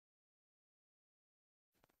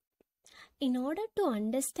In order to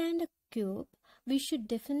understand a cube, we should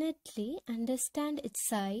definitely understand its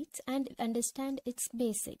sides and understand its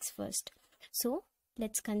basics first. So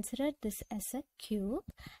let's consider this as a cube.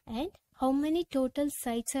 And how many total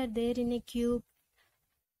sides are there in a cube?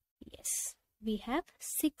 Yes, we have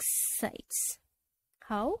 6 sides.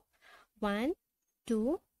 How? 1,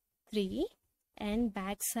 2, 3, and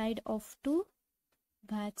back side of 2,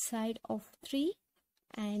 back side of 3,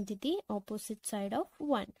 and the opposite side of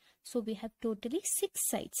 1. So we have totally 6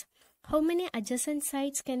 sides. How many adjacent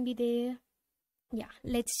sides can be there? Yeah,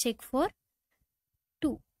 let's check for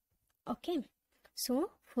 2. Okay,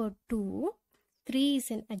 so for 2, 3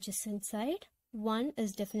 is an adjacent side, 1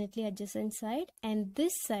 is definitely adjacent side, and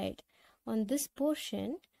this side, on this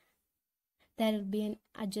portion, there will be an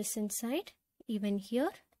adjacent side. Even here,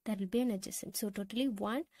 there will be an adjacent. So totally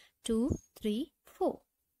 1, 2, 3, 4.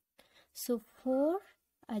 So 4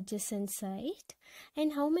 adjacent side.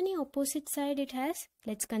 And how many opposite side it has?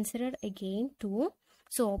 Let's consider again 2.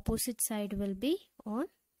 So opposite side will be on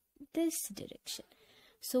this direction.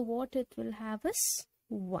 So what it will have is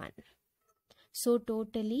 1. So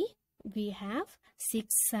totally we have 6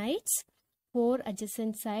 sides, 4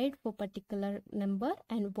 adjacent side for particular number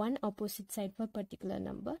and 1 opposite side for particular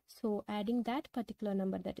number. So adding that particular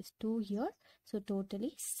number, that is 2 here. So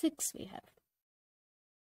totally 6 we have.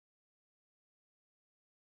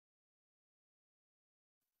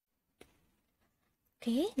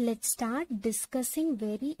 Okay, let's start discussing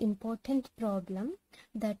very important problem,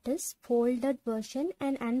 that is folded version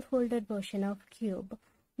and unfolded version of cube.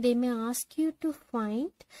 They may ask you to find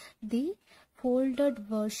the folded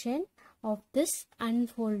version of this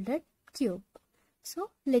unfolded cube. So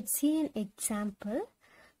let's see an example,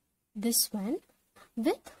 this one,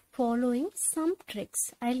 with following some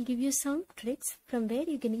tricks. I'll give you some tricks from where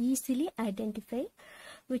you can easily identify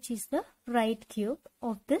which is the right cube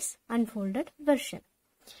of this unfolded version.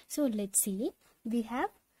 So let's see, we have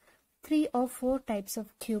 3 or 4 types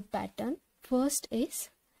of cube pattern. First is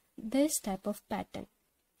this type of pattern.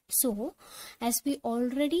 So as we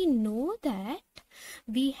already know that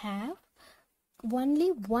we have only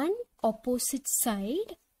one opposite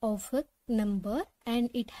side of a number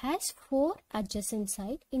and it has 4 adjacent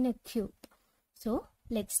sides in a cube. So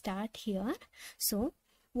let's start here. So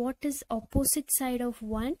what is opposite side of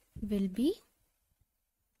 1 will be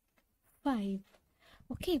 5.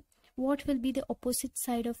 Okay, what will be the opposite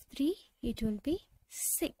side of 3? It will be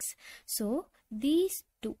 6. So these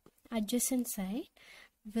 2 adjacent sides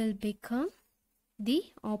will become the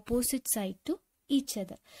opposite side to each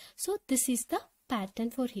other. So this is the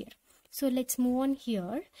pattern for here. So let's move on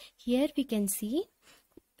here. Here we can see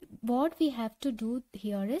what we have to do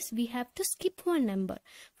here is we have to skip one number.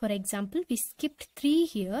 For example, we skipped 3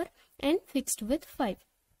 here and fixed with 5.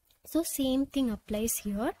 So same thing applies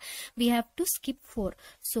here. We have to skip 4.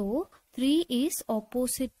 So 3 is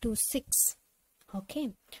opposite to 6.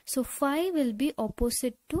 Okay. So 5 will be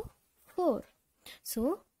opposite to 4.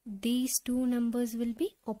 So these 2 numbers will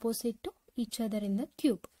be opposite to each other in the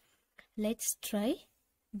cube. Let's try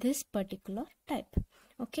this particular type.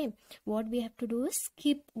 Okay. What we have to do is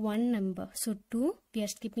skip one number. So 2, we are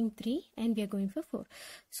skipping 3 and we are going for 4.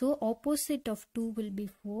 So opposite of 2 will be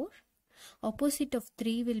 4. Opposite of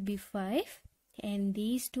 3 will be 5, and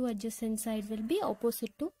these 2 adjacent sides will be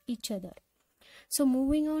opposite to each other. So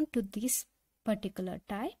moving on to this particular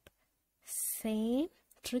type, same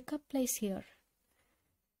trick applies here.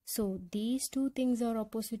 So these 2 things are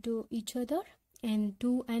opposite to each other and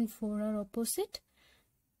 2 and 4 are opposite,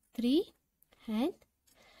 3 and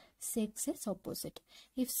 6 is opposite.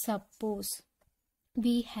 If suppose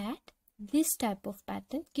we had this type of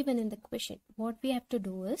pattern given in the question, what we have to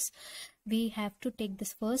do is we have to take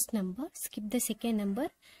this first number, skip the second number,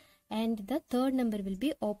 and the third number will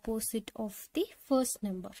be opposite of the first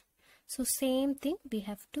number. So same thing we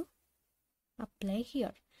have to apply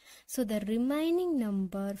here. So the remaining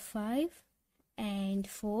number 5 and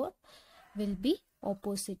 4 will be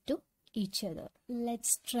opposite to each other.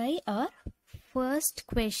 Let's try our first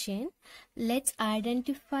question. Let's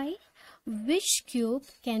identify which cube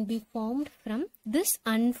can be formed from this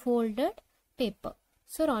unfolded paper.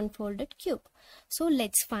 So unfolded cube. So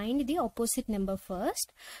let's find the opposite number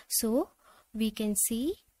first. So we can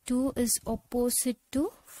see 2 is opposite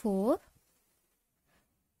to 4.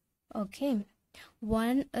 Okay.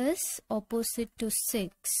 1 is opposite to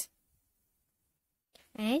 6.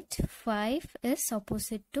 And 5 is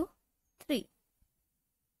opposite to 3.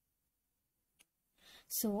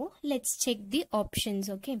 So let's check the options.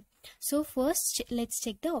 Okay. So first let's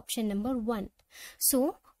check the option number 1.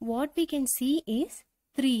 So what we can see is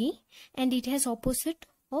 3 and it has opposite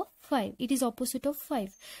of 5. It is opposite of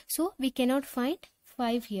 5. So we cannot find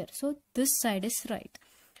 5 here. So this side is right.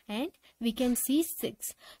 And we can see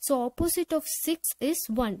 6. So opposite of 6 is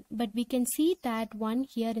 1. But we can see that 1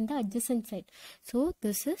 here in the adjacent side. So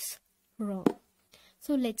this is wrong.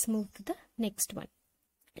 So let's move to the next one.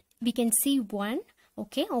 We can see 1.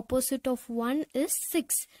 Okay, opposite of 1 is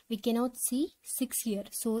 6. We cannot see 6 here.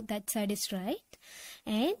 So that side is right.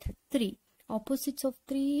 And 3. Opposites of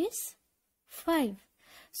 3 is 5.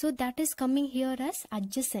 So that is coming here as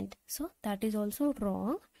adjacent. So that is also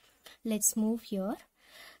wrong. Let's move here.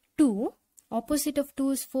 2. Opposite of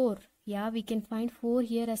 2 is 4. Yeah, we can find 4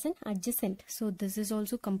 here as an adjacent. So this is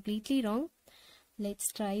also completely wrong.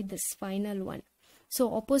 Let's try this final one.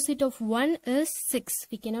 So opposite of 1 is 6.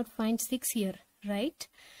 We cannot find 6 here, right?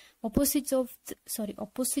 Opposite of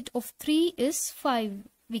 3 is 5.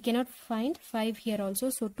 We cannot find 5 here also.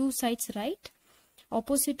 So 2 sides right.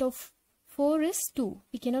 Opposite of 4 is 2.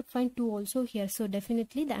 We cannot find 2 also here. So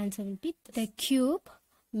definitely the answer will be this. The cube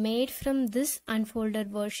made from this unfolded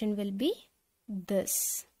version will be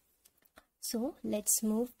this. So let's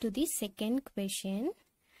move to the second question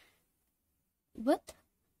with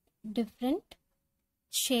different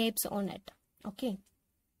shapes on it. Okay.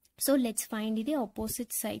 So let's find the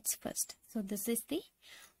opposite sides first. So this is the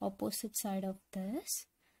opposite side of this.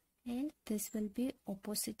 And this will be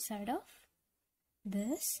opposite side of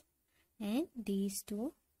this. And these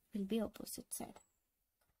two will be opposite side.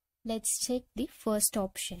 Let's check the first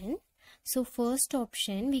option. So first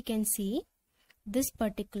option we can see this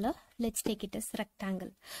particular, let's take it as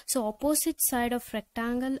rectangle. So opposite side of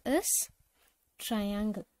rectangle is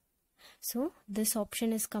triangle. So this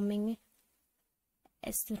option is coming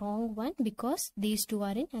as the wrong one because these two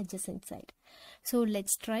are in adjacent side. So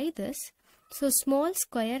let's try this. So small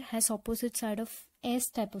square has opposite side of S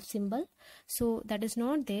type of symbol. So that is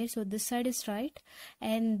not there. So this side is right.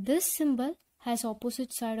 And this symbol has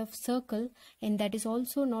opposite side of circle, and that is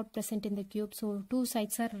also not present in the cube. So two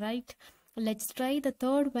sides are right. Let's try the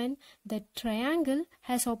third one. The triangle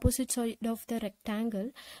has opposite side of the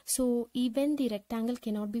rectangle. So even the rectangle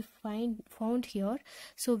cannot be found here.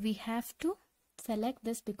 So we have to select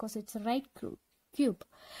this because it's a right cube.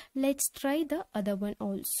 Let's try the other one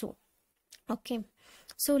also. Okay.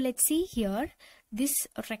 So let's see here. This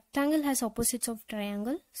rectangle has opposites of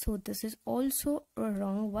triangle. So this is also a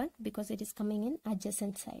wrong one because it is coming in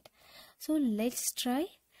adjacent side. So let's try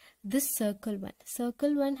this circle one.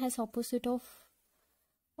 Circle one has opposite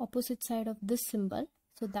side of this symbol.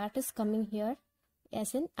 So that is coming here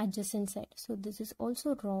as an adjacent side. So this is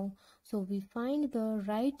also wrong. So we find the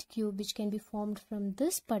right cube which can be formed from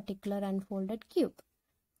this particular unfolded cube.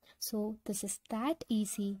 So this is that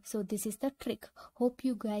easy. So this is the trick. Hope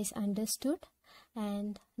you guys understood.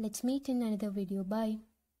 And let's meet in another video. Bye.